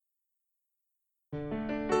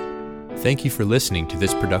Thank you for listening to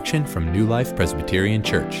this production from New Life Presbyterian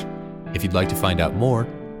Church. If you'd like to find out more,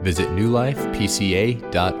 visit newlifepca.org.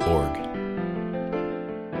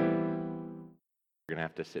 You're going to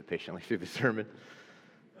have to sit patiently through the sermon.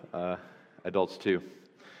 Adults too.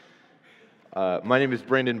 My name is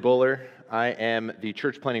Brandon Buller. I am the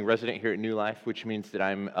church planting resident here at New Life, which means that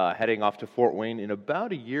I'm heading off to Fort Wayne in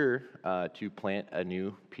about a year to plant a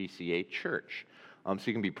new PCA church. So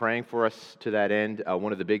you can be praying for us to that end.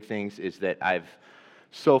 One of the big things is that I've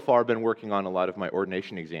so far been working on a lot of my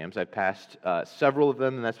ordination exams. I've passed several of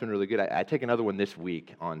them, and that's been really good. I take another one this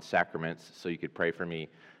week on sacraments, so you could pray for me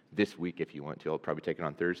this week if you want to. I'll probably take it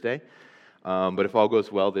on Thursday. But if all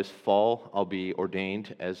goes well, this fall I'll be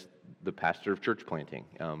ordained as the pastor of church planting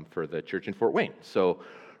for the church in Fort Wayne. So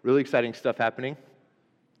really exciting stuff happening.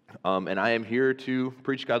 And I am here to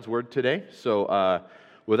preach God's word today. So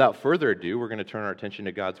without further ado, we're going to turn our attention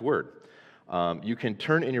to God's word. You can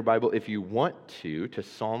turn in your Bible if you want to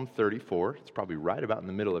Psalm 34. It's probably right about in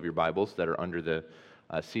the middle of your Bibles that are under the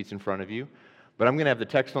seats in front of you. But I'm going to have the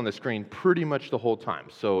text on the screen pretty much the whole time.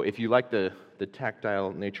 So if you like the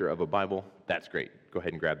tactile nature of a Bible, that's great. Go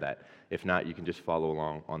ahead and grab that. If not, you can just follow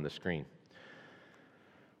along on the screen.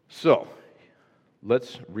 So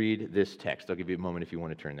let's read this text. I'll give you a moment if you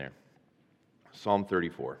want to turn there. Psalm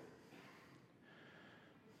 34.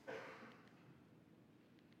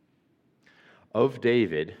 Of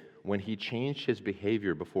David, when he changed his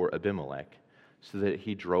behavior before Abimelech, so that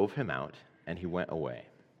he drove him out, and he went away.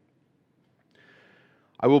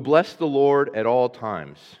 I will bless the Lord at all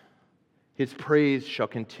times. His praise shall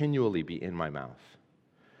continually be in my mouth.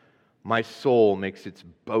 My soul makes its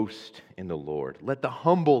boast in the Lord. Let the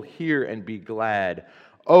humble hear and be glad.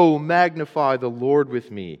 Oh, magnify the Lord with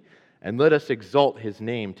me, and let us exalt his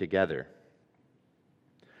name together.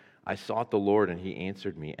 I sought the Lord, and he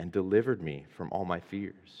answered me and delivered me from all my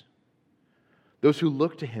fears. Those who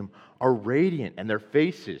look to him are radiant, and their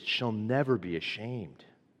faces shall never be ashamed.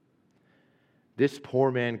 This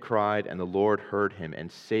poor man cried, and the Lord heard him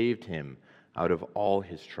and saved him out of all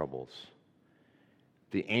his troubles.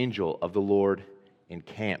 The angel of the Lord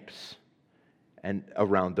encamps and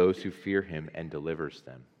around those who fear him and delivers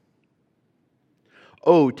them.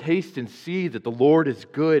 Oh, taste and see that the Lord is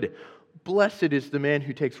good. Blessed is the man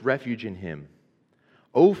who takes refuge in him.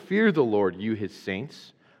 Oh, fear the Lord, you his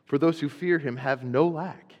saints, for those who fear him have no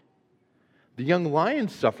lack. The young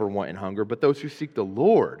lions suffer want and hunger, but those who seek the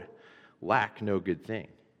Lord lack no good thing.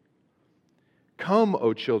 Come,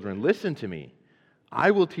 O children, listen to me.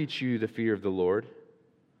 I will teach you the fear of the Lord.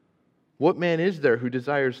 What man is there who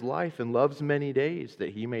desires life and loves many days,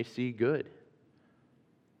 that he may see good?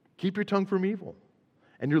 Keep your tongue from evil,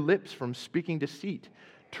 and your lips from speaking deceit.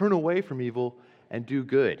 Turn away from evil and do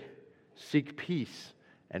good. Seek peace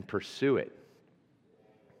and pursue it.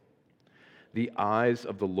 The eyes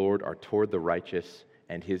of the Lord are toward the righteous,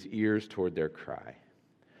 and his ears toward their cry.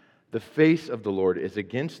 The face of the Lord is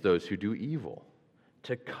against those who do evil,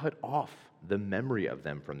 to cut off the memory of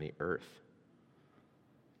them from the earth.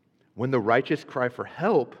 When the righteous cry for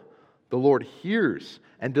help, the Lord hears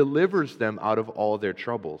and delivers them out of all their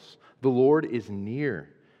troubles. The Lord is near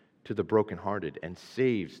to the brokenhearted and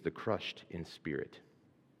saves the crushed in spirit.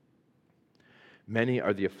 Many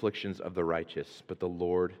are the afflictions of the righteous, but the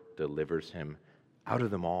Lord delivers him out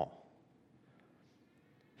of them all.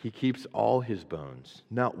 He keeps all his bones,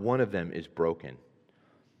 not one of them is broken.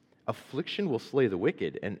 Affliction will slay the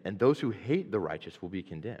wicked, and those who hate the righteous will be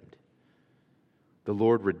condemned. The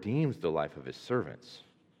Lord redeems the life of his servants.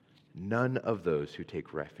 None of those who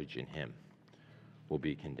take refuge in him will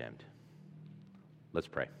be condemned. Let's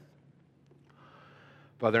pray.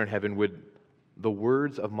 Father in heaven, would the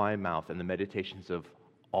words of my mouth and the meditations of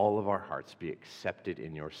all of our hearts be accepted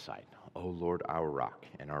in your sight, O Lord, our rock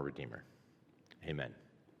and our Redeemer. Amen.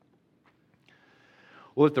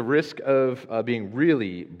 Well, at the risk of being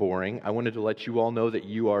really boring, I wanted to let you all know that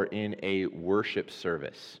you are in a worship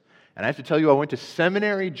service. And I have to tell you, I went to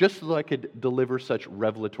seminary just so that I could deliver such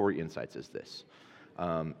revelatory insights as this.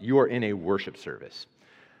 You are in a worship service.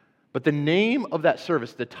 But the name of that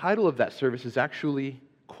service, the title of that service is actually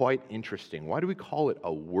quite interesting. Why do we call it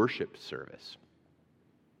a worship service?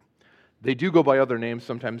 They do go by other names.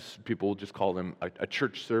 Sometimes people just call them a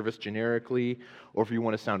church service generically, or if you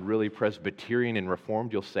want to sound really Presbyterian and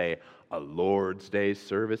Reformed, you'll say a Lord's Day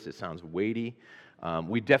service. It sounds weighty.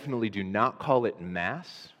 We definitely do not call it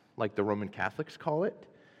Mass, like the Roman Catholics call it.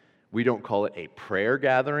 We don't call it a prayer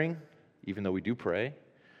gathering, even though we do pray.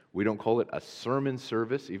 We don't call it a sermon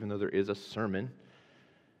service, even though there is a sermon.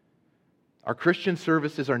 Our Christian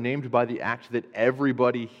services are named by the act that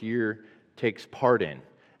everybody here takes part in,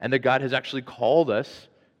 and that God has actually called us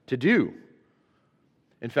to do.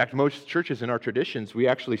 In fact, most churches in our traditions, we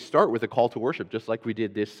actually start with a call to worship, just like we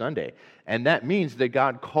did this Sunday. And that means that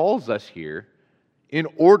God calls us here in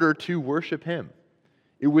order to worship Him.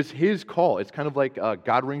 It was His call. It's kind of like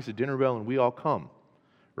God rings the dinner bell and we all come,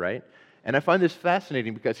 right? And I find this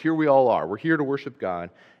fascinating because here we all are. We're here to worship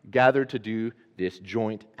God, gathered to do this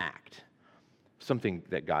joint act. Something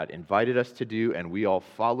that God invited us to do, and we all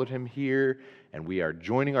followed Him here, and we are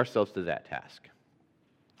joining ourselves to that task.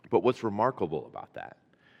 But what's remarkable about that?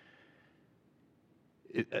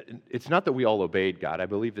 It's not that we all obeyed God. I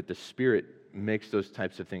believe that the Spirit makes those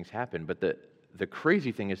types of things happen. But the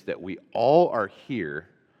crazy thing is that we all are here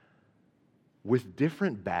with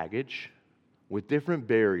different baggage, with different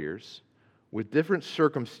barriers, with different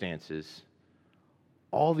circumstances,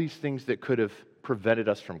 all these things that could have prevented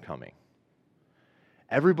us from coming.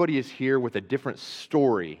 Everybody is here with a different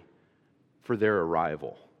story for their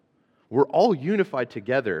arrival. We're all unified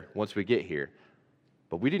together once we get here,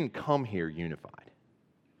 but we didn't come here unified.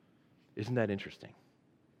 Isn't that interesting?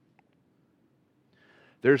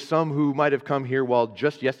 There's some who might have come here while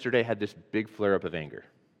just yesterday had this big flare-up of anger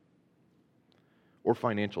or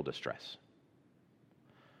financial distress,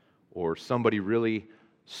 or somebody really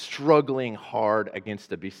struggling hard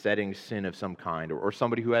against a besetting sin of some kind, or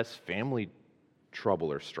somebody who has family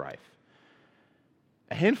trouble or strife.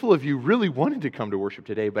 A handful of you really wanted to come to worship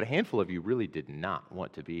today, but a handful of you really did not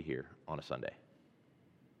want to be here on a Sunday.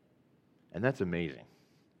 And that's amazing,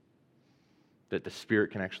 that the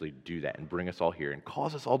Spirit can actually do that and bring us all here and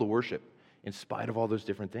cause us all to worship in spite of all those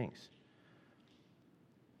different things.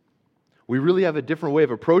 We really have a different way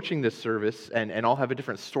of approaching this service and all have a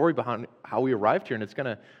different story behind how we arrived here, and it's going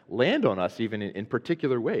to land on us even in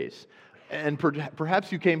particular ways. And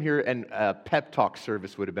perhaps you came here and a pep talk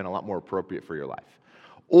service would have been a lot more appropriate for your life,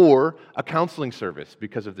 or a counseling service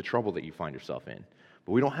because of the trouble that you find yourself in.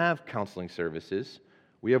 But we don't have counseling services.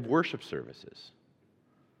 We have worship services.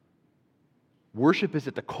 Worship is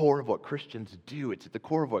at the core of what Christians do. It's at the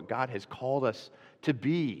core of what God has called us to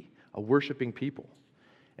be, a worshiping people.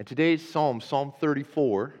 And today's psalm, Psalm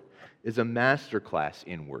 34, is a masterclass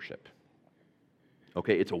in worship.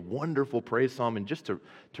 Okay, it's a wonderful praise psalm, and just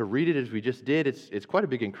to read it as we just did, it's quite a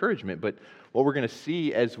big encouragement. But what we're going to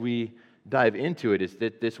see as we dive into it is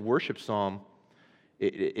that this worship psalm,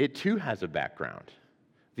 it too has a background.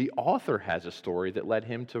 The author has a story that led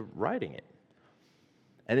him to writing it.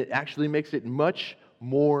 And it actually makes it much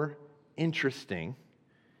more interesting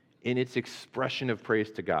in its expression of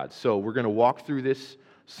praise to God. So we're going to walk through this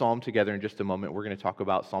psalm together in just a moment. We're going to talk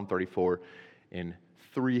about Psalm 34 in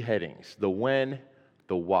 3 headings: the when,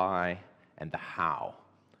 the why, and the how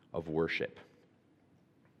of worship.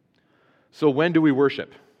 So when do we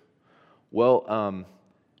worship? Well,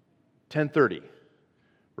 10:30,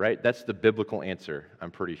 right? That's the biblical answer,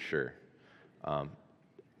 I'm pretty sure.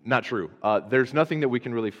 Not true. There's nothing that we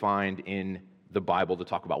can really find in the Bible to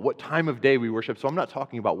talk about what time of day we worship, so I'm not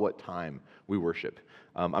talking about what time we worship.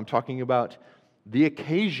 I'm talking about the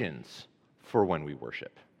occasions for when we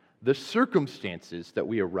worship, the circumstances that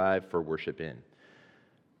we arrive for worship in.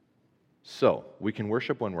 So, we can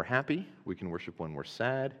worship when we're happy, we can worship when we're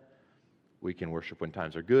sad, we can worship when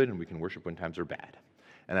times are good, and we can worship when times are bad.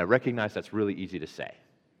 And I recognize that's really easy to say,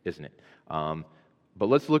 isn't it? But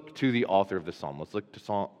let's look to the author of the psalm. Let's look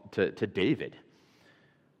to David.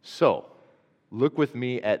 So, look with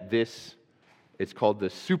me at this. It's called the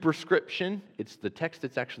superscription. It's the text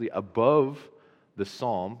that's actually above the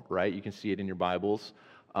psalm, right? You can see it in your Bibles.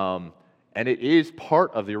 And it is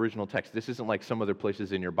part of the original text. This isn't like some other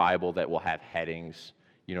places in your Bible that will have headings.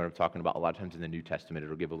 You know what I'm talking about? A lot of times in the New Testament,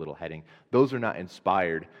 it'll give a little heading. Those are not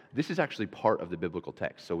inspired. This is actually part of the biblical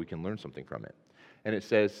text, so we can learn something from it. And it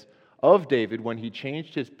says, of David, when he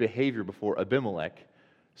changed his behavior before Abimelech,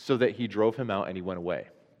 so that he drove him out and he went away.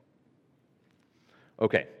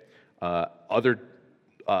 Okay. Other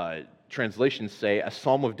translations say a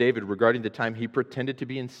psalm of David regarding the time he pretended to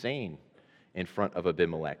be insane in front of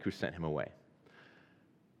Abimelech, who sent him away.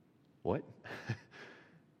 What?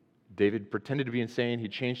 David pretended to be insane. He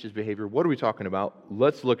changed his behavior. What are we talking about?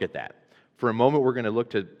 Let's look at that. For a moment, we're going to look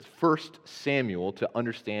to 1 Samuel to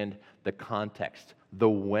understand the context, the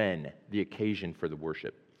when, the occasion for the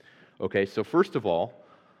worship. Okay, so first of all,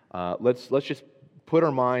 let's just put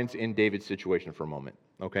our minds in David's situation for a moment,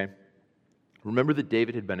 okay? Remember that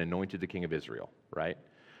David had been anointed the king of Israel, right?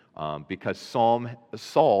 Because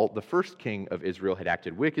Saul, the first king of Israel, had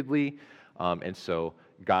acted wickedly, and so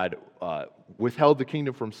God withheld the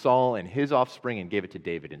kingdom from Saul and his offspring and gave it to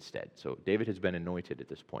David instead. So David has been anointed at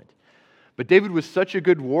this point. But David was such a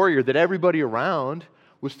good warrior that everybody around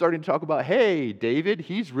was starting to talk about, hey, David,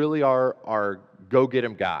 he's really our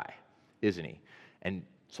go-get-him guy, isn't he? And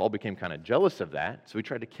Saul became kind of jealous of that, so he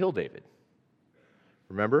tried to kill David.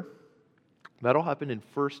 Remember? That all happened in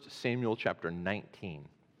 1 Samuel chapter 19.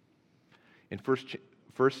 In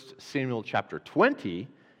 1 Samuel chapter 20,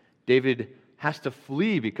 David has to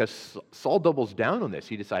flee because Saul doubles down on this.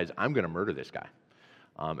 He decides, I'm going to murder this guy.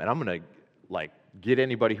 And I'm going to get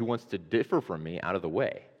anybody who wants to differ from me out of the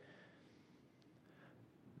way.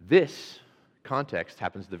 This context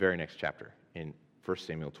happens the very next chapter in 1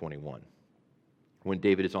 Samuel 21, when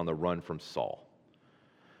David is on the run from Saul.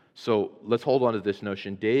 So let's hold on to this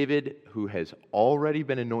notion. David, who has already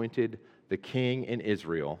been anointed the king in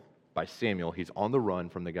Israel by Samuel, he's on the run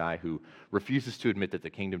from the guy who refuses to admit that the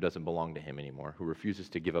kingdom doesn't belong to him anymore, who refuses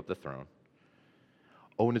to give up the throne.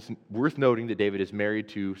 Oh, and it's worth noting that David is married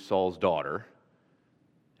to Saul's daughter.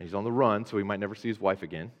 He's on the run, so he might never see his wife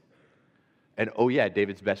again. And oh yeah,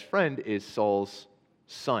 David's best friend is Saul's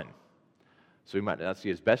son. So he might not see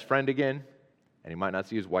his best friend again, and he might not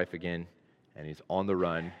see his wife again, and he's on the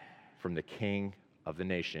run from the king of the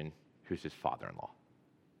nation, who's his father-in-law.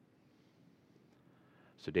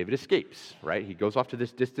 So David escapes, right? He goes off to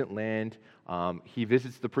this distant land. He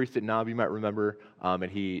visits the priest at Nob, you might remember,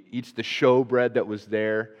 and he eats the showbread that was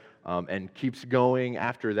there, and keeps going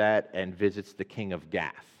after that and visits the king of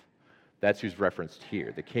Gath. That's who's referenced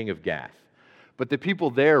here, the king of Gath. But the people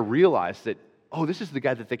there realize that, oh, this is the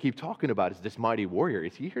guy that they keep talking about, is this mighty warrior.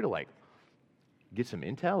 Is he here to get some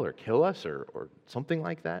intel or kill us or something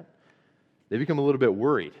like that? They become a little bit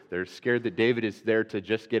worried. They're scared that David is there to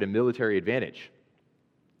just get a military advantage.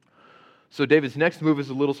 So David's next move is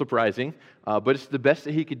a little surprising, but it's the best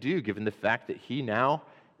that he could do given the fact that he now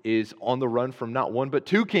is on the run from not one but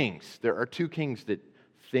two kings. There are two kings that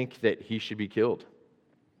think that he should be killed.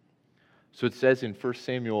 So it says in 1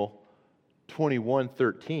 Samuel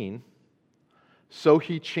 21:13, so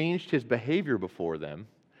he changed his behavior before them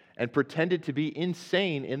and pretended to be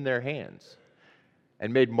insane in their hands,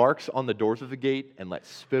 and made marks on the doors of the gate and let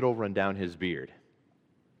spittle run down his beard.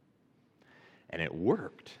 And it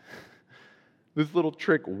worked. This little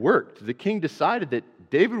trick worked. The king decided that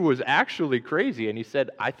David was actually crazy, and he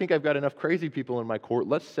said, I think I've got enough crazy people in my court.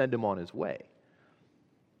 Let's send him on his way.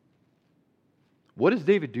 What does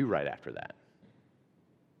David do right after that?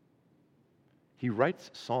 He writes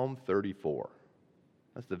Psalm 34.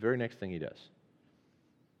 That's the very next thing he does.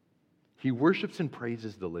 He worships and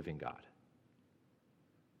praises the living God.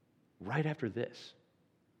 Right after this.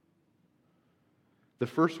 The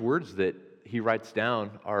first words that he writes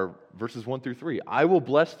down are verses 1 through 3. I will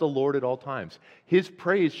bless the Lord at all times. His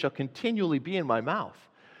praise shall continually be in my mouth.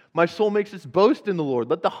 My soul makes its boast in the Lord.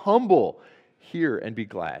 Let the humble hear and be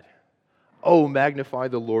glad. Oh, magnify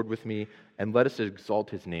the Lord with me, and let us exalt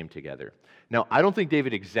his name together. Now, I don't think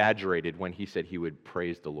David exaggerated when he said he would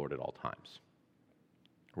praise the Lord at all times.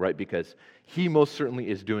 Right? Because he most certainly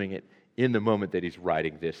is doing it in the moment that he's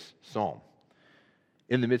writing this psalm,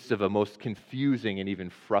 in the midst of a most confusing and even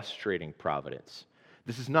frustrating providence.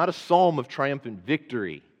 This is not a psalm of triumphant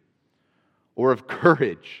victory or of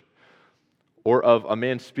courage or of a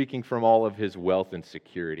man speaking from all of his wealth and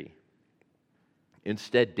security.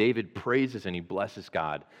 Instead, David praises and he blesses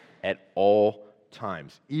God at all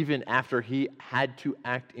times, even after he had to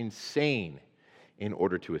act insane in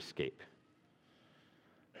order to escape.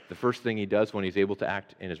 The first thing he does when he's able to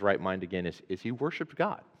act in his right mind again is he worshiped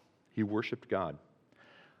God. He worshiped God.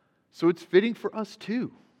 So it's fitting for us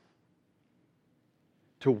too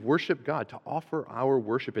to worship God, to offer our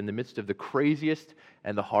worship in the midst of the craziest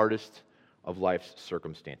and the hardest of life's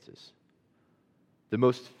circumstances. The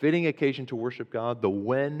most fitting occasion to worship God, the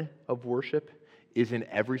when of worship, is in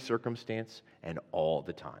every circumstance and all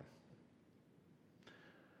the time.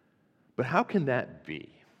 But how can that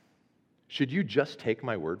be? Should you just take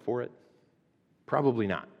my word for it? Probably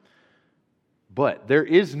not. But there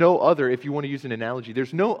is no other, if you want to use an analogy,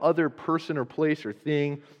 there's no other person or place or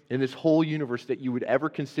thing in this whole universe that you would ever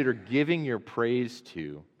consider giving your praise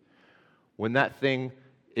to when that thing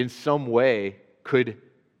in some way could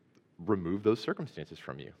remove those circumstances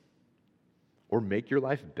from you or make your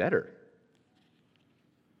life better.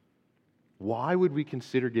 Why would we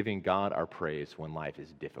consider giving God our praise when life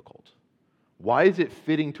is difficult? Why is it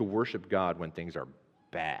fitting to worship God when things are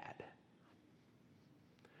bad?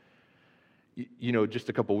 You know, just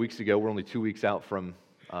a couple weeks ago, we're only 2 weeks out from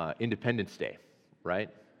Independence Day, right?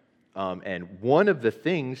 And one of the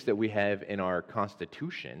things that we have in our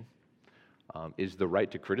Constitution is the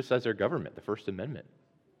right to criticize our government, the First Amendment.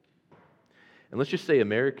 And let's just say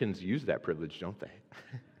Americans use that privilege, don't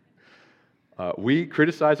they? We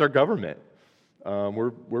criticize our government.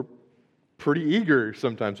 We're pretty eager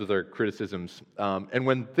sometimes with our criticisms. And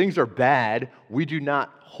when things are bad, we do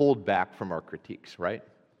not hold back from our critiques, right?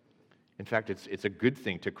 In fact, it's a good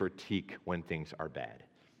thing to critique when things are bad.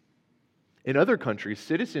 In other countries,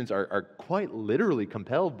 citizens are quite literally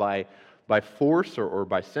compelled by force or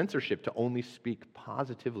by censorship to only speak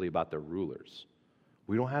positively about their rulers.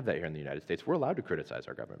 We don't have that here in the United States. We're allowed to criticize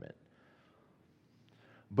our government.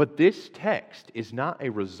 But this text is not a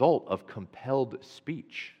result of compelled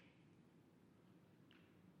speech.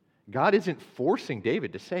 God isn't forcing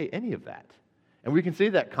David to say any of that. And we can say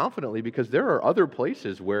that confidently because there are other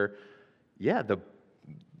places where, the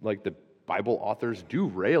Bible authors do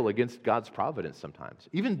rail against God's providence sometimes.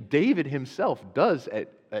 Even David himself does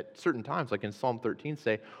at certain times, like in Psalm 13,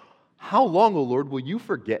 say, "How long, O Lord, will you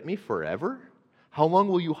forget me forever? How long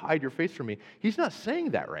will you hide your face from me?" He's not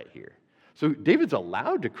saying that right here. So David's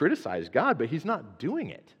allowed to criticize God, but he's not doing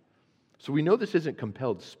it. So we know this isn't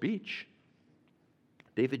compelled speech.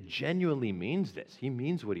 David genuinely means this. He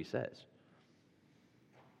means what he says.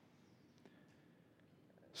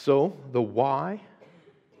 So the why.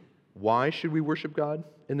 Why should we worship God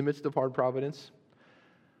in the midst of hard providence?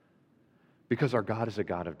 Because our God is a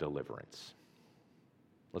God of deliverance.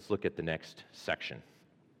 Let's look at the next section.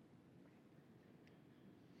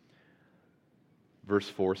 Verse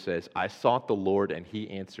 4 says, "I sought the Lord, and he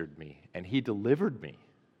answered me, and he delivered me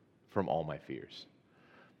from all my fears.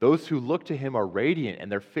 Those who look to him are radiant, and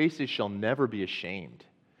their faces shall never be ashamed.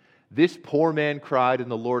 This poor man cried, and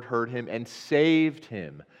the Lord heard him and saved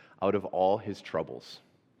him out of all his troubles.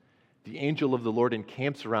 The angel of the Lord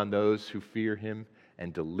encamps around those who fear him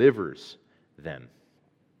and delivers them."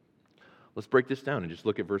 Let's break this down and just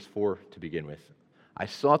look at verse 4 to begin with. "I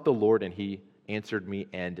sought the Lord, and he answered me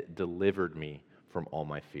and delivered me from all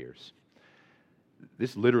my fears."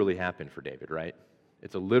 This literally happened for David, right?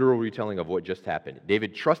 It's a literal retelling of what just happened.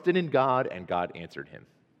 David trusted in God, and God answered him.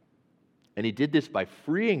 And he did this by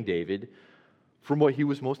freeing David from what he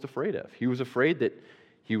was most afraid of. He was afraid that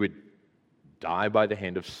he would die by the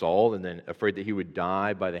hand of Saul, and then afraid that he would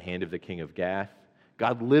die by the hand of the king of Gath.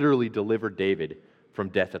 God literally delivered David from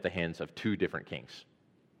death at the hands of two different kings,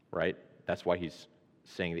 right? That's why he's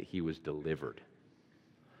saying that he was delivered.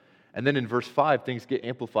 And then in verse 5, things get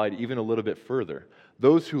amplified even a little bit further.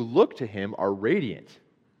 "Those who look to him are radiant."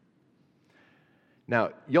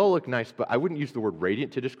 Now, y'all look nice, but I wouldn't use the word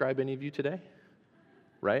radiant to describe any of you today,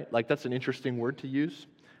 right? Like, that's an interesting word to use.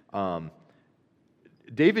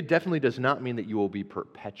 David definitely does not mean that you will be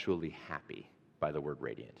perpetually happy by the word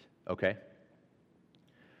radiant, okay?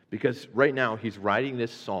 Because right now, he's writing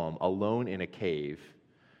this psalm alone in a cave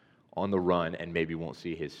on the run and maybe won't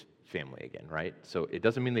see his family again, right? So it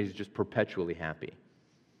doesn't mean that he's just perpetually happy.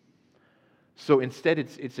 So instead,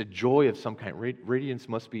 it's a joy of some kind. Radiance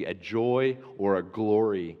must be a joy or a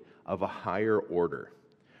glory of a higher order.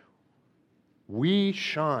 We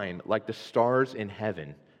shine like the stars in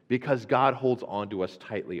heaven because God holds on to us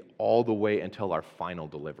tightly all the way until our final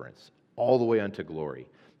deliverance, all the way unto glory.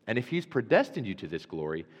 And if he's predestined you to this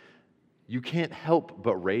glory, you can't help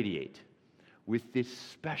but radiate with this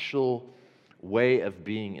special way of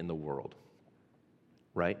being in the world,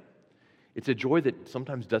 right? It's a joy that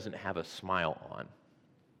sometimes doesn't have a smile on.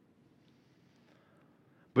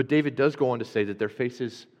 But David does go on to say that their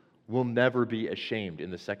faces will never be ashamed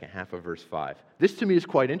in the second half of verse 5. This to me is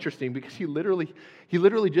quite interesting because he literally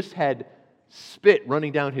just had spit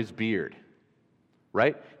running down his beard,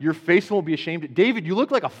 right? Your face won't be ashamed. David, you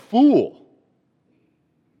look like a fool.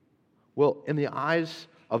 Well, in the eyes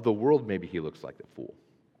of the world, maybe he looks like a fool.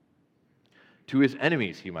 To his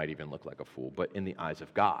enemies, he might even look like a fool, but in the eyes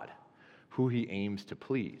of God, who he aims to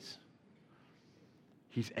please,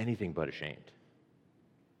 he's anything but ashamed.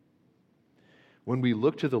 When we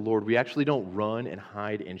look to the Lord, we actually don't run and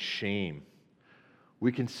hide in shame.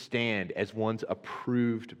 We can stand as ones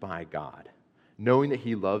approved by God, knowing that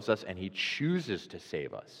he loves us and he chooses to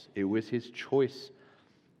save us. It was his choice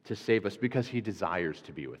to save us because he desires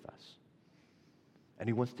to be with us. And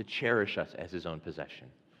he wants to cherish us as his own possession.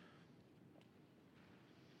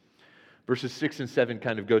 Verses 6 and 7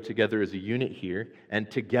 kind of go together as a unit here, and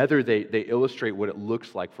together they illustrate what it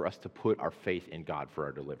looks like for us to put our faith in God for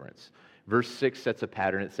our deliverance. Verse 6 sets a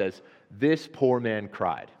pattern. It says, "This poor man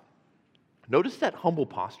cried." Notice that humble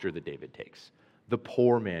posture that David takes. The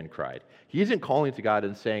poor man cried. He isn't calling to God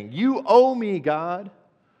and saying, "You owe me, God,"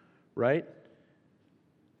 right?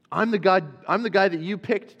 I'm the guy that you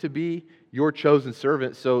picked to be your chosen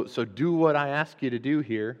servant, so do what I ask you to do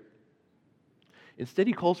here. Instead,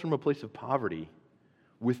 he calls from a place of poverty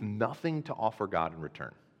with nothing to offer God in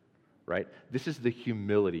return, right? This is the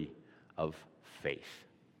humility of faith.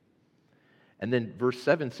 And then verse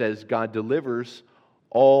 7 says, God delivers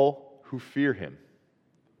all who fear him.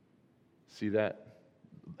 See that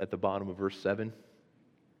at the bottom of verse 7?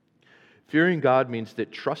 Fearing God means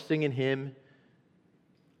that trusting him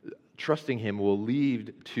will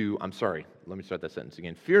lead to, let me start that sentence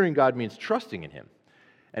again. Fearing God means trusting in him.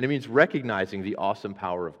 And it means recognizing the awesome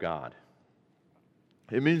power of God.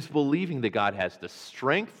 It means believing that God has the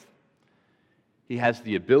strength, he has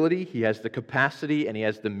the ability, he has the capacity, and he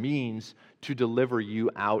has the means to deliver you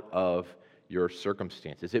out of your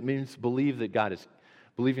circumstances. It means believing that God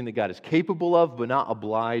is capable of, but not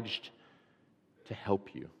obliged to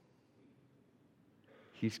help you.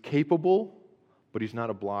 He's capable, but he's not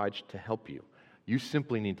obliged to help you. You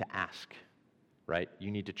simply need to ask, right?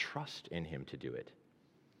 You need to trust in him to do it.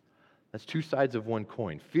 That's two sides of one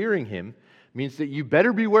coin. Fearing him means that you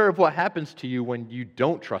better beware of what happens to you when you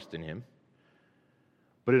don't trust in him.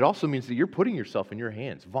 But it also means that you're putting yourself in your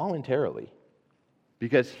hands voluntarily,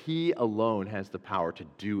 because he alone has the power to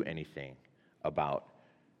do anything about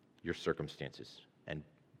your circumstances and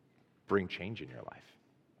bring change in your life.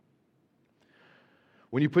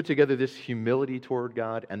 When you put together this humility toward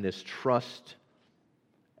God and this trust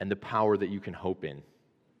and the power that you can hope in,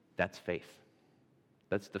 that's faith.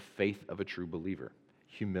 That's the faith of a true believer.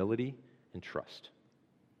 Humility and trust.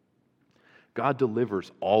 God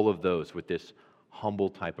delivers all of those with this humble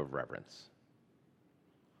type of reverence.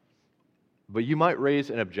 But you might raise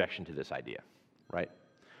an objection to this idea, right?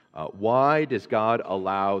 Why does God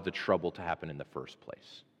allow the trouble to happen in the first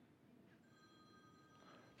place?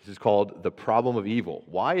 This is called the problem of evil.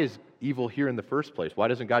 Why is evil here in the first place? Why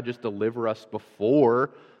doesn't God just deliver us before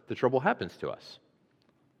the trouble happens to us?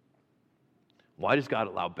 Why does God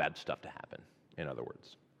allow bad stuff to happen, in other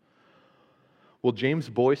words? Well, James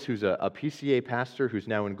Boyce, who's a PCA pastor who's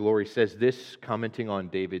now in glory, says this, commenting on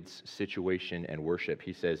David's situation and worship.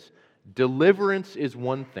 He says, deliverance is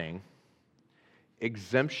one thing,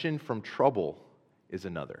 exemption from trouble is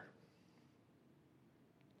another.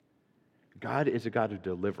 God is a God of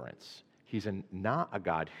deliverance. He's not a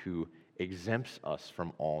God who exempts us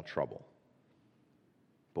from all trouble.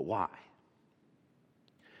 But why?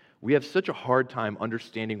 We have such a hard time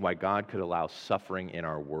understanding why God could allow suffering in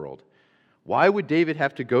our world. Why would David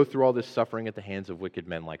have to go through all this suffering at the hands of wicked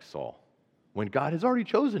men like Saul when God has already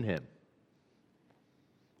chosen him?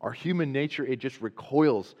 Our human nature, it just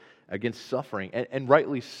recoils against suffering, and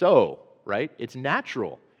rightly so, right? It's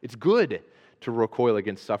natural. It's good to recoil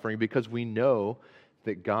against suffering because we know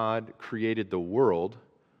that God created the world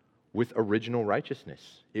with original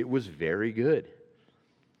righteousness. It was very good.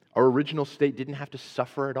 Our original state didn't have to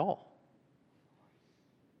suffer at all.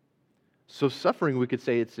 So suffering, we could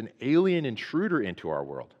say, it's an alien intruder into our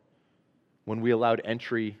world when we allowed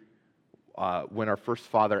entry when our first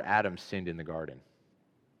father Adam sinned in the garden.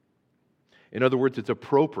 In other words, it's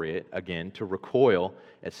appropriate, again, to recoil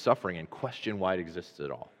at suffering and question why it exists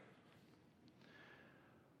at all.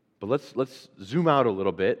 But let's zoom out a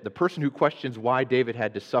little bit. The person who questions why David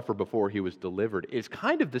had to suffer before he was delivered is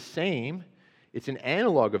kind of the same. It's an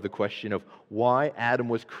analog of the question of why Adam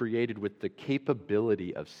was created with the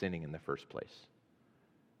capability of sinning in the first place.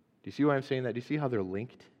 Do you see why I'm saying that? Do you see how they're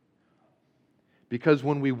linked? Because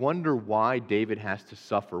when we wonder why David has to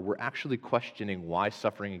suffer, we're actually questioning why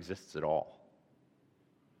suffering exists at all.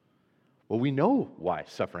 Well, we know why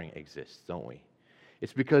suffering exists, don't we?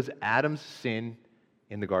 It's because Adam's sin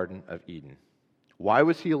in the Garden of Eden. Why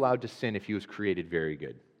was he allowed to sin if he was created very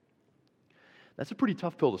good? That's a pretty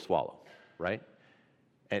tough pill to swallow, right?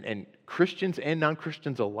 And Christians and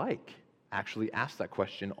non-Christians alike actually ask that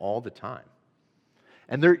question all the time.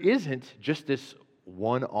 And there isn't just this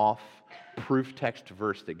one-off proof text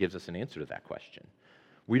verse that gives us an answer to that question.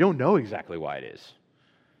 We don't know exactly why it is.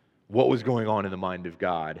 What was going on in the mind of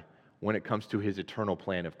God when it comes to his eternal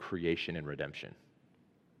plan of creation and redemption?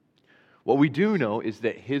 What we do know is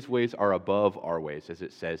that his ways are above our ways, as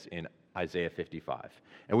it says in Isaiah 55.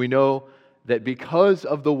 And we know that because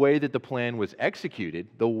of the way that the plan was executed,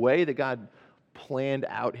 the way that God planned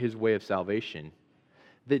out his way of salvation,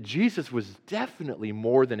 that Jesus was definitely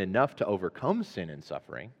more than enough to overcome sin and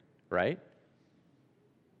suffering, right?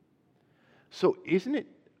 So isn't it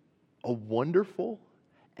a wonderful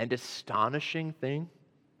and astonishing thing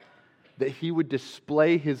that he would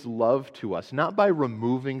display his love to us, not by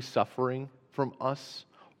removing suffering from us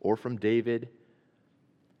or from David,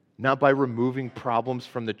 not by removing problems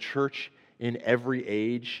from the church in every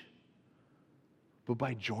age, but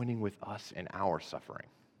by joining with us in our suffering.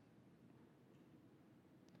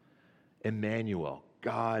 Emmanuel,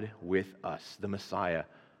 God with us, the Messiah,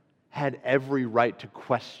 had every right to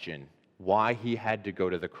question why he had to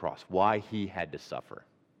go to the cross, why he had to suffer.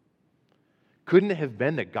 Couldn't it have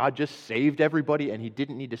been that God just saved everybody and he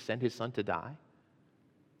didn't need to send his son to die?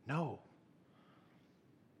 No.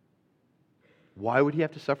 Why would he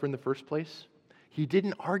have to suffer in the first place? He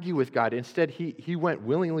didn't argue with God. Instead, he went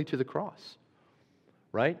willingly to the cross.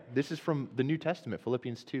 Right? This is from the New Testament,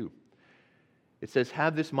 Philippians 2. It says,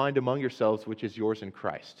 "Have this mind among yourselves, which is yours in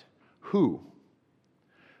Christ, who,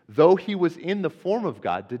 though he was in the form of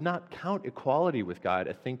God, did not count equality with God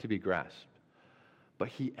a thing to be grasped, but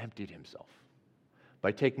he emptied himself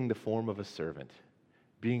by taking the form of a servant,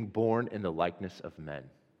 being born in the likeness of men.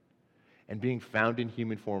 And being found in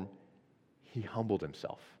human form, he humbled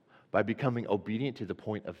himself by becoming obedient to the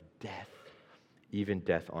point of death, even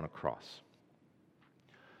death on a cross."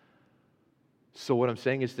 So what I'm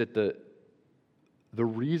saying is that the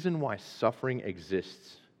reason why suffering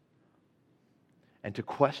exists and to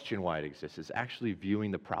question why it exists is actually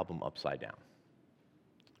viewing the problem upside down.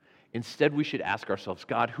 Instead, we should ask ourselves,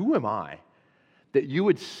 God, who am I that you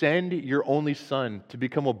would send your only son to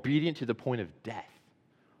become obedient to the point of death?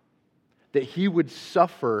 That he would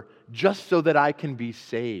suffer just so that I can be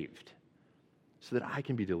saved, so that I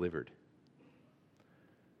can be delivered.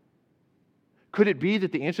 Could it be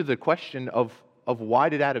that the answer to the question of why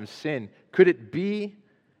did Adam sin, could it be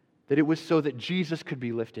that it was so that Jesus could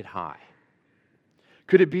be lifted high?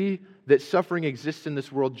 Could it be that suffering exists in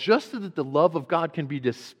this world just so that the love of God can be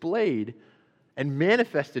displayed and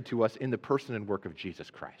manifested to us in the person and work of Jesus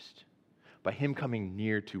Christ, by him coming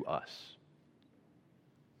near to us?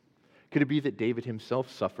 Could it be that David himself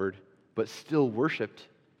suffered but still worshiped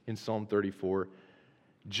in Psalm 34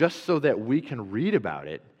 just so that we can read about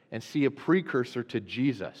it and see a precursor to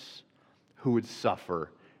Jesus who would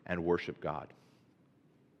suffer and worship God?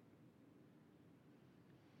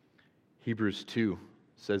 Hebrews 2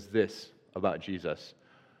 says this about Jesus: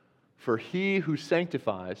 "For he who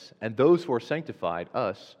sanctifies and those who are sanctified,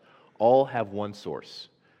 us, all have one source.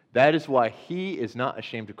 That is why he is not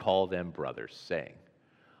ashamed to call them brothers, saying,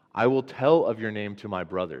 'I will tell of your name to my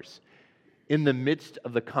brothers. In the midst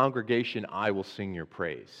of the congregation, I will sing your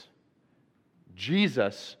praise.'"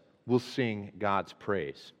 Jesus will sing God's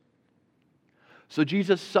praise. So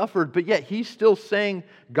Jesus suffered, but yet he still sang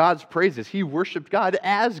God's praises. He worshiped God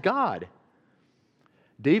as God.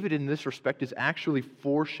 David, in this respect, is actually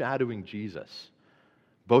foreshadowing Jesus,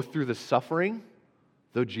 both through the suffering,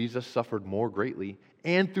 though Jesus suffered more greatly,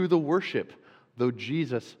 and through the worship, though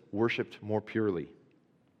Jesus worshiped more purely.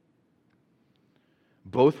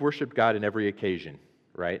 Both worship God in every occasion,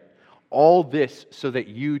 right? All this so that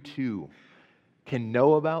you too can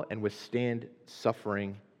know about and withstand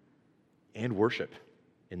suffering and worship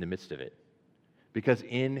in the midst of it. Because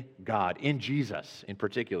in God, in Jesus in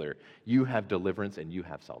particular, you have deliverance and you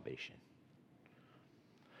have salvation.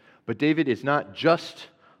 But David is not just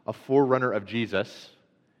a forerunner of Jesus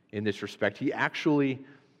in this respect. He actually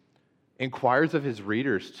inquires of his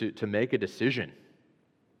readers to make a decision,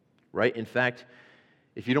 right? In fact,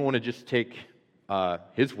 if you don't want to just take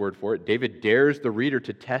his word for it, David dares the reader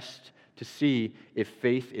to test to see if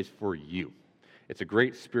faith is for you. It's a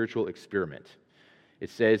great spiritual experiment. It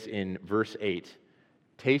says in verse 8,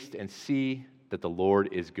 "Taste and see that the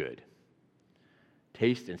Lord is good."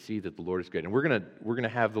 Taste and see that the Lord is good. And we're going to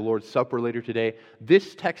have the Lord's Supper later today.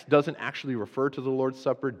 This text doesn't actually refer to the Lord's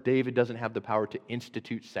Supper. David doesn't have the power to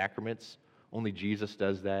institute sacraments. Only Jesus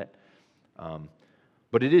does that.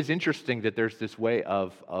 But it is interesting that there's this way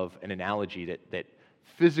of an analogy that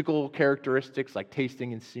physical characteristics like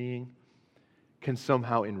tasting and seeing can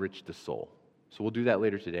somehow enrich the soul. So we'll do that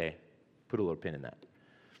later today. Put a little pin in that.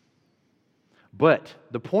 But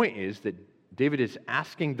the point is that David is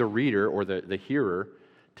asking the reader or the hearer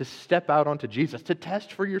to step out onto Jesus, to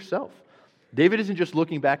test for yourself. David isn't just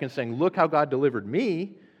looking back and saying, "Look how God delivered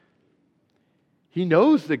me." He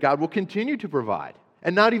knows that God will continue to provide.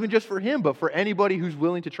 And not even just for him, but for anybody who's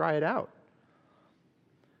willing to try it out.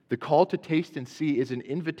 The call to taste and see is an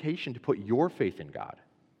invitation to put your faith in God.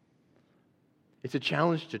 It's a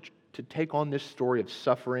challenge to take on this story of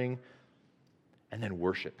suffering and then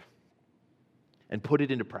worship and put it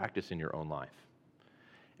into practice in your own life.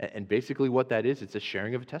 And basically what that is, it's a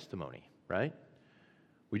sharing of a testimony, right?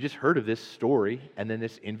 We just heard of this story and then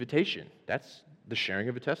this invitation. That's the sharing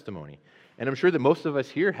of a testimony. And I'm sure that most of us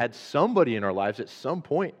here had somebody in our lives at some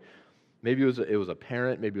point. Maybe it was a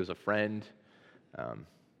parent, maybe it was a friend,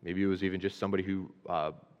 maybe it was even just somebody who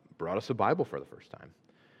brought us a Bible for the first time.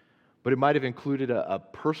 But it might have included a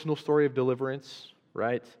personal story of deliverance,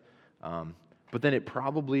 right? But then it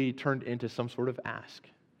probably turned into some sort of ask.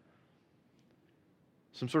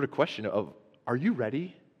 Some sort of question of, are you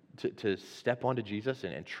ready to step onto Jesus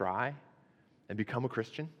and try and become a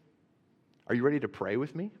Christian? Are you ready to pray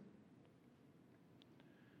with me?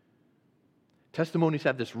 Testimonies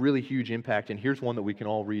have this really huge impact, and here's one that we can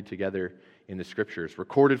all read together in the Scriptures,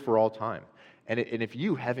 recorded for all time. And if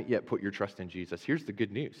you haven't yet put your trust in Jesus, here's the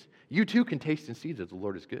good news. You too can taste and see that the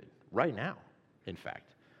Lord is good, right now, in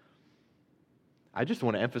fact. I just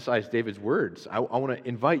want to emphasize David's words. I want to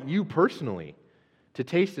invite you personally to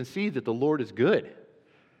taste and see that the Lord is good.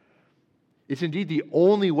 It's indeed the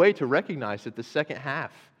only way to recognize that the second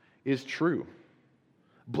half is true.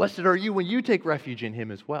 Blessed are you when you take refuge in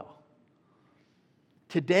Him as well.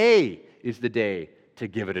 Today is the day to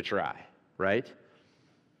give it a try, right?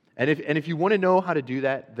 And if you want to know how to do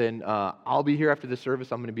that, then I'll be here after the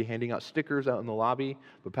service. I'm going to be handing out stickers out in the lobby,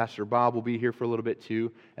 but Pastor Bob will be here for a little bit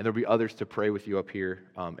too, and there'll be others to pray with you up here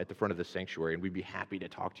at the front of the sanctuary, and we'd be happy to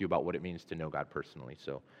talk to you about what it means to know God personally.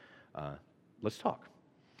 So let's talk.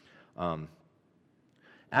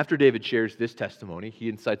 After David shares this testimony, he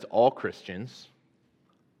incites all Christians,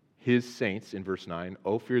 his saints, in verse 9,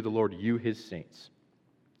 "Oh, fear the Lord, you his saints."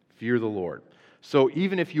 Fear the Lord. So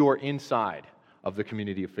even if you are inside of the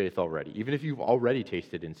community of faith already, even if you've already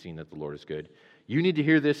tasted and seen that the Lord is good, you need to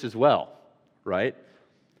hear this as well, right?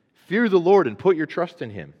 Fear the Lord and put your trust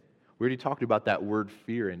in Him. We already talked about that word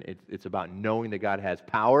fear, and it's about knowing that God has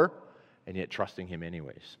power and yet trusting Him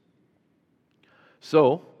anyways.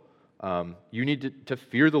 So, you need to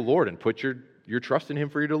fear the Lord and put your trust in Him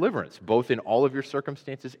for your deliverance, both in all of your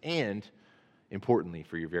circumstances and, importantly,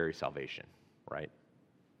 for your very salvation, right?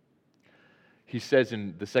 He says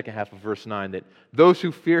in the second half of verse 9 that those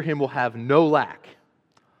who fear Him will have no lack.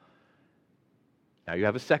 Now you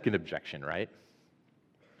have a second objection, right?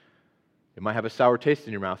 It might have a sour taste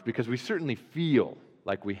in your mouth because we certainly feel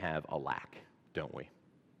like we have a lack, don't we?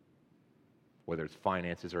 Whether it's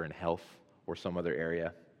finances or in health or some other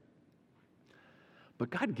area.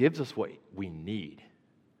 But God gives us what we need.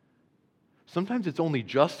 Sometimes it's only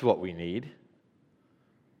just what we need,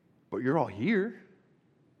 but you're all here.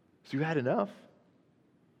 So you had enough.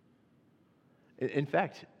 In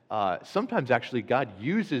fact, sometimes actually God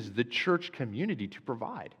uses the church community to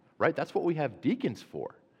provide, right? That's what we have deacons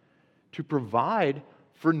for, to provide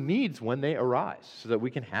for needs when they arise so that we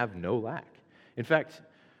can have no lack. In fact,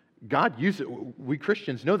 we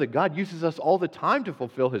Christians know that God uses us all the time to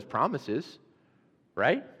fulfill His promises,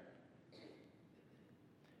 right?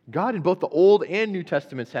 God in both the Old and New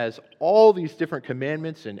Testaments has all these different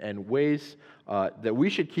commandments and ways that we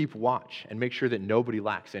should keep watch and make sure that nobody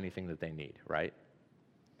lacks anything that they need, right?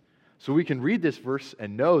 So we can read this verse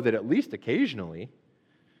and know that at least occasionally,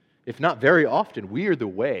 if not very often, we are the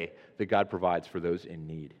way that God provides for those in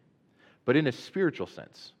need. But in a spiritual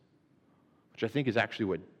sense, which I think is actually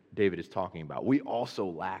what David is talking about, we also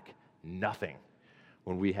lack nothing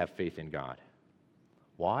when we have faith in God.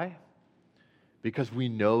 Why? Because we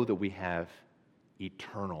know that we have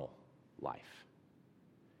eternal life.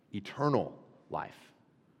 Eternal life.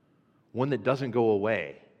 One that doesn't go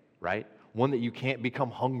away, right? One that you can't become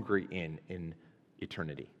hungry in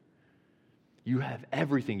eternity. You have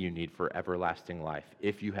everything you need for everlasting life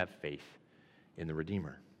if you have faith in the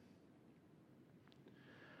Redeemer.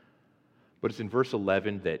 But it's in verse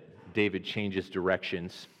 11 that David changes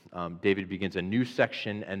directions. David begins a new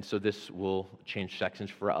section, and so this will change sections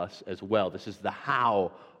for us as well. This is the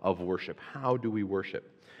how of worship. How do we worship?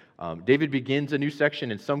 David begins a new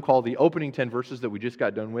section, and some call the opening 10 verses that we just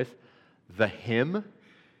got done with the hymn.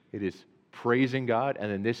 It is praising God.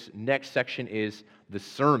 And then this next section is the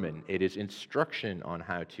sermon. It is instruction on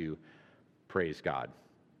how to praise God.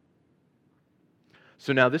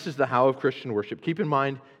 So now this is the how of Christian worship. Keep in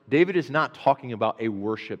mind, David is not talking about a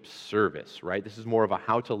worship service, right? This is more of a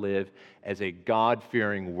how to live as a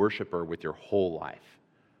God-fearing worshiper with your whole life.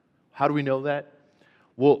 How do we know that?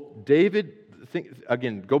 Well, David,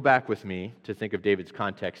 again, go back with me to think of David's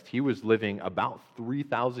context. He was living about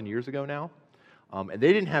 3,000 years ago now, and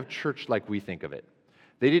they didn't have church like we think of it.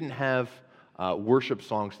 They didn't have worship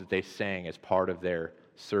songs that they sang as part of their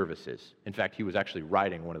services. In fact, he was actually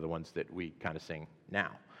writing one of the ones that we kind of sing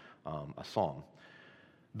now, a psalm.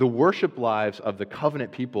 The worship lives of the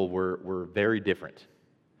covenant people were very different.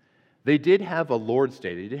 They did have a Lord's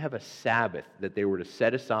Day. They did have a Sabbath that they were to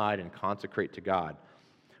set aside and consecrate to God,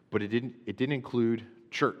 but it didn't include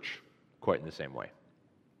church quite in the same way.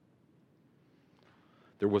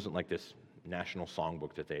 There wasn't like this national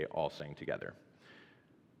songbook that they all sang together.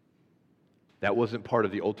 That wasn't part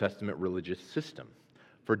of the Old Testament religious system.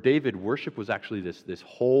 For David, worship was actually this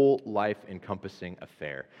whole life-encompassing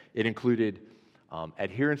affair. It included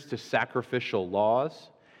adherence to sacrificial laws.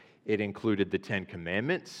 It included the Ten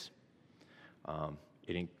Commandments.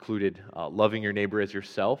 It included loving your neighbor as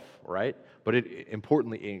yourself, right? But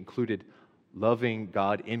importantly, it included loving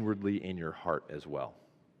God inwardly in your heart as well.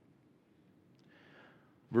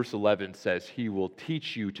 verse 11 says, He will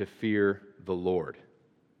teach you to fear the Lord.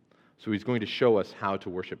 So he's going to show us how to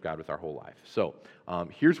worship God with our whole life. So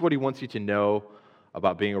here's what he wants you to know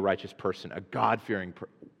about being a righteous person, a God-fearing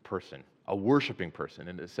person, a worshiping person.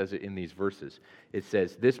 And it says it in these verses. It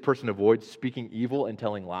says, this person avoids speaking evil and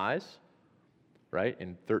telling lies, right,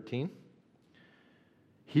 in 13.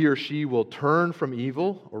 He or she will turn from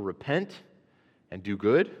evil or repent and do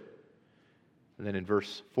good. And then in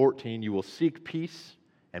verse 14, you will seek peace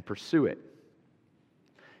and pursue it.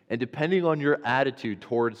 And depending on your attitude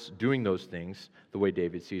towards doing those things, the way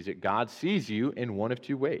David sees it, God sees you in one of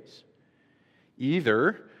two ways.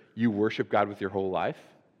 Either you worship God with your whole life,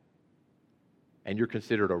 and you're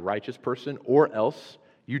considered a righteous person, or else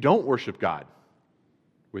you don't worship God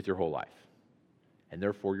with your whole life, and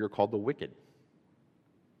therefore you're called the wicked.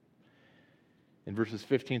 In verses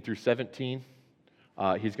 15 through 17,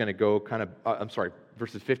 he's going to go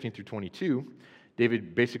verses 15 through 22,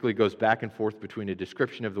 David basically goes back and forth between a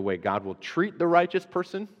description of the way God will treat the righteous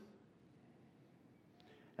person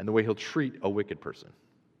and the way he'll treat a wicked person.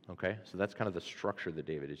 Okay? So that's kind of the structure that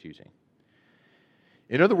David is using.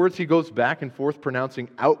 In other words, he goes back and forth pronouncing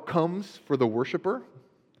outcomes for the worshiper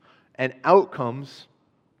and outcomes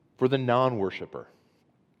for the non-worshiper.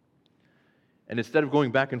 And instead of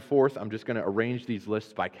going back and forth, I'm just going to arrange these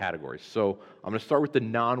lists by categories. So I'm going to start with the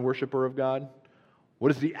non-worshiper of God. What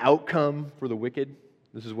is the outcome for the wicked?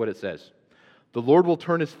 This is what it says. The Lord will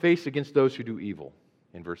turn his face against those who do evil,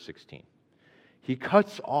 in verse 16. He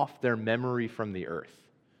cuts off their memory from the earth.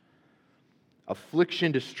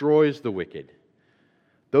 Affliction destroys the wicked.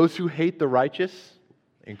 Those who hate the righteous,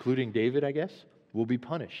 including David, I guess, will be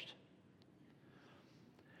punished.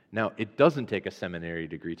 Now, it doesn't take a seminary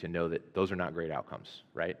degree to know that those are not great outcomes,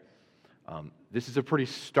 right? This is a pretty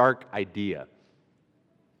stark idea.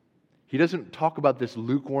 He doesn't talk about this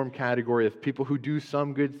lukewarm category of people who do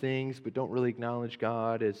some good things but don't really acknowledge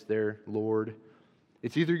God as their Lord.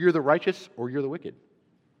 It's either you're the righteous or you're the wicked.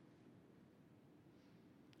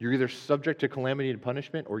 You're either subject to calamity and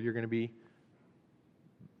punishment or you're going to be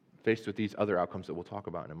faced with these other outcomes that we'll talk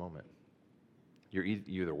about in a moment. You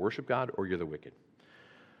either worship God or you're the wicked.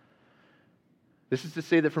 This is to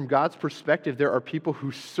say that from God's perspective, there are people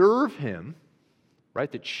who serve Him,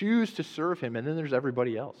 right, that choose to serve Him, and then there's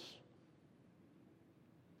everybody else.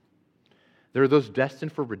 There are those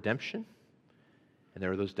destined for redemption, and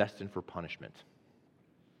there are those destined for punishment.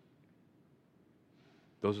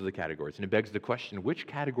 Those are the categories. And it begs the question, which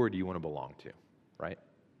category do you want to belong to, right?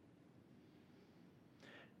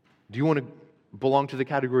 Do you want to belong to the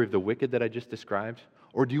category of the wicked that I just described?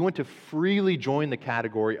 Or do you want to freely join the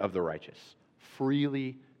category of the righteous?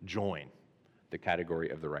 Freely join the category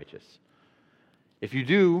of the righteous. If you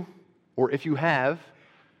do, or if you have,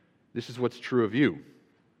 this is what's true of you.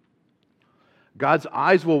 God's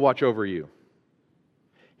eyes will watch over you.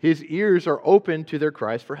 His ears are open to their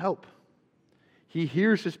cries for help. He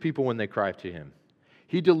hears His people when they cry to Him.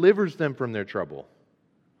 He delivers them from their trouble.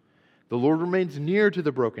 The Lord remains near to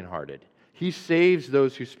the brokenhearted. He saves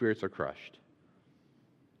those whose spirits are crushed.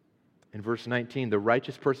 In verse 19, the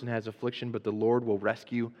righteous person has affliction, but the Lord will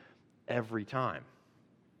rescue every time.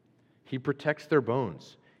 He protects their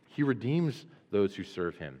bones. He redeems those who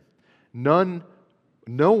serve Him.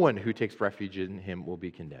 No one who takes refuge in Him will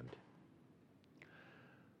be condemned.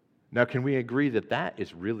 Now, can we agree that that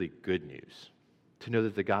is really good news? To know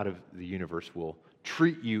that the God of the universe will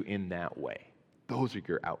treat you in that way. Those are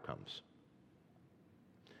your outcomes.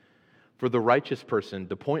 For the righteous person,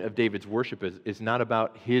 the point of David's worship is not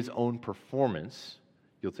about his own performance,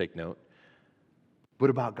 you'll take note,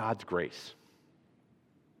 but about God's grace.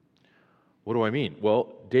 What do I mean?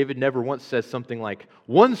 Well, David never once says something like,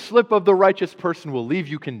 one slip of the righteous person will leave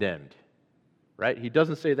you condemned. Right? He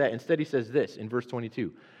doesn't say that. Instead, he says this in verse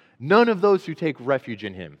 22. None of those who take refuge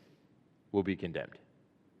in Him will be condemned.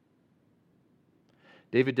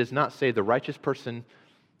 David does not say the righteous person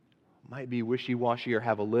might be wishy-washy or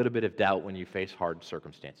have a little bit of doubt when you face hard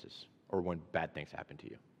circumstances or when bad things happen to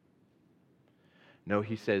you. No,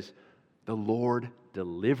 he says, the Lord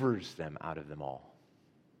delivers them out of them all.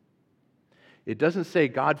 It doesn't say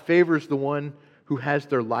God favors the one who has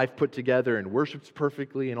their life put together and worships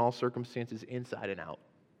perfectly in all circumstances, inside and out.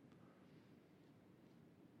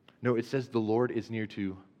 No, it says the Lord is near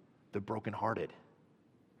to the brokenhearted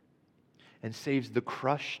and saves the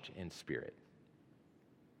crushed in spirit.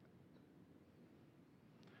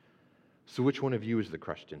 So which one of you is the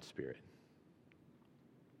crushed in spirit?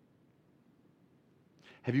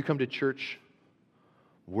 Have you come to church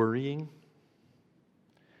worrying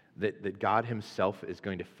that God Himself is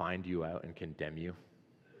going to find you out and condemn you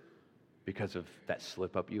because of that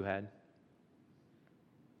slip-up you had?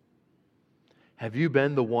 Have you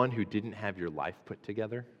been the one who didn't have your life put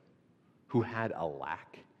together? Who had a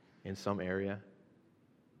lack in some area?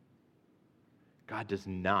 God does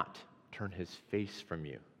not turn his face from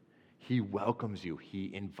you. He welcomes you. He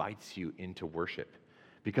invites you into worship.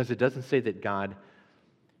 Because it doesn't say that God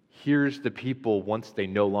hears the people once they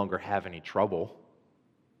no longer have any trouble.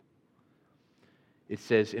 It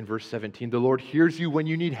says in verse 17, the Lord hears you when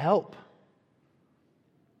you need help.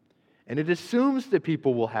 And it assumes that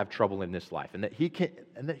people will have trouble in this life and that he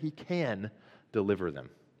can deliver them.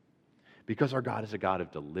 Because our God is a God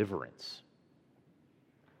of deliverance.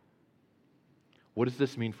 What does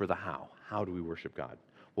this mean for the how? How do we worship God?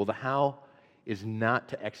 Well, the how is not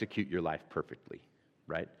to execute your life perfectly,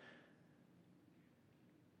 right?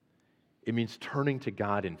 It means turning to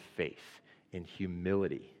God in faith, in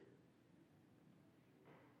humility,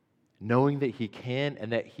 knowing that he can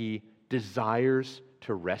and that he desires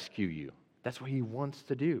to rescue you. That's what he wants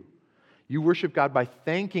to do. You worship God by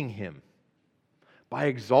thanking him, by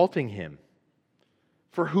exalting him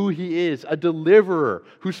for who he is, a deliverer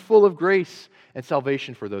who's full of grace and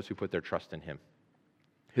salvation for those who put their trust in him.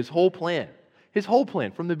 His whole plan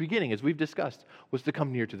from the beginning, as we've discussed, was to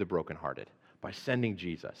come near to the brokenhearted by sending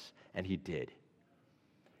Jesus, and he did.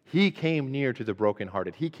 He came near to the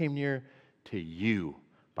brokenhearted. He came near to you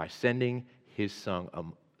by sending his son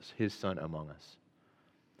among us.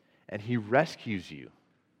 And he rescues you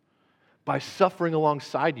by suffering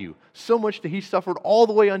alongside you, so much that he suffered all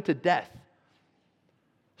the way unto death,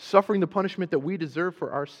 suffering the punishment that we deserve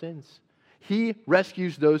for our sins. He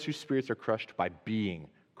rescues those whose spirits are crushed by being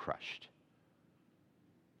crushed.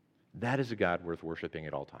 That is a God worth worshiping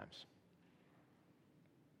at all times.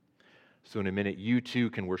 So in a minute, you too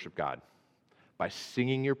can worship God by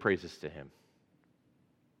singing your praises to him,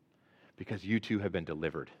 because you too have been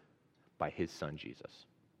delivered by his son, Jesus.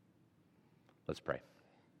 Let's pray.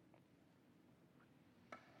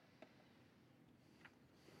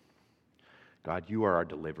 God, you are our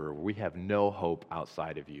deliverer. We have no hope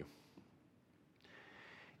outside of you.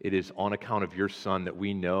 It is on account of your Son that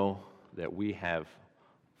we know that we have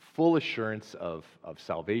full assurance of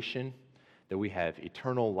salvation, that we have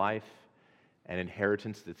eternal life and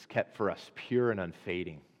inheritance that's kept for us pure and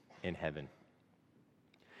unfading in heaven.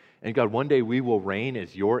 And God, one day we will reign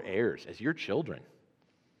as your heirs, as your children.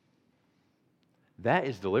 That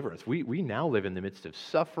is deliverance. We now live in the midst of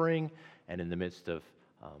suffering and in the midst of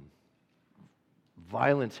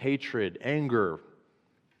violence, hatred, anger.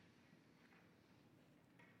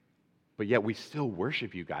 But yet we still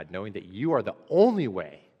worship you, God, knowing that you are the only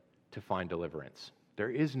way to find deliverance.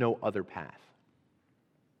 There is no other path.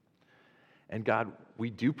 And God,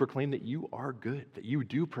 we do proclaim that you are good, that you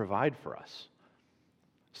do provide for us.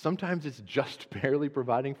 Sometimes it's just barely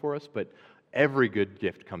providing for us, but every good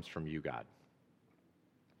gift comes from you, God.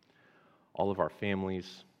 All of our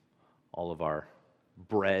families, all of our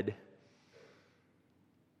bread,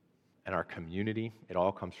 and our community, it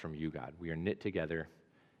all comes from you, God. We are knit together,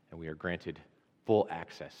 and we are granted full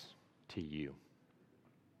access to you.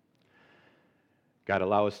 God,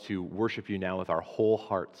 allow us to worship you now with our whole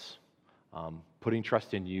hearts, putting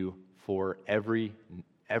trust in you for every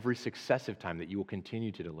successive time that you will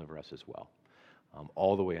continue to deliver us as well,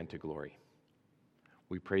 all the way unto glory.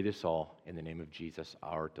 We pray this all in the name of Jesus,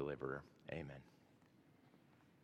 our deliverer. Amen.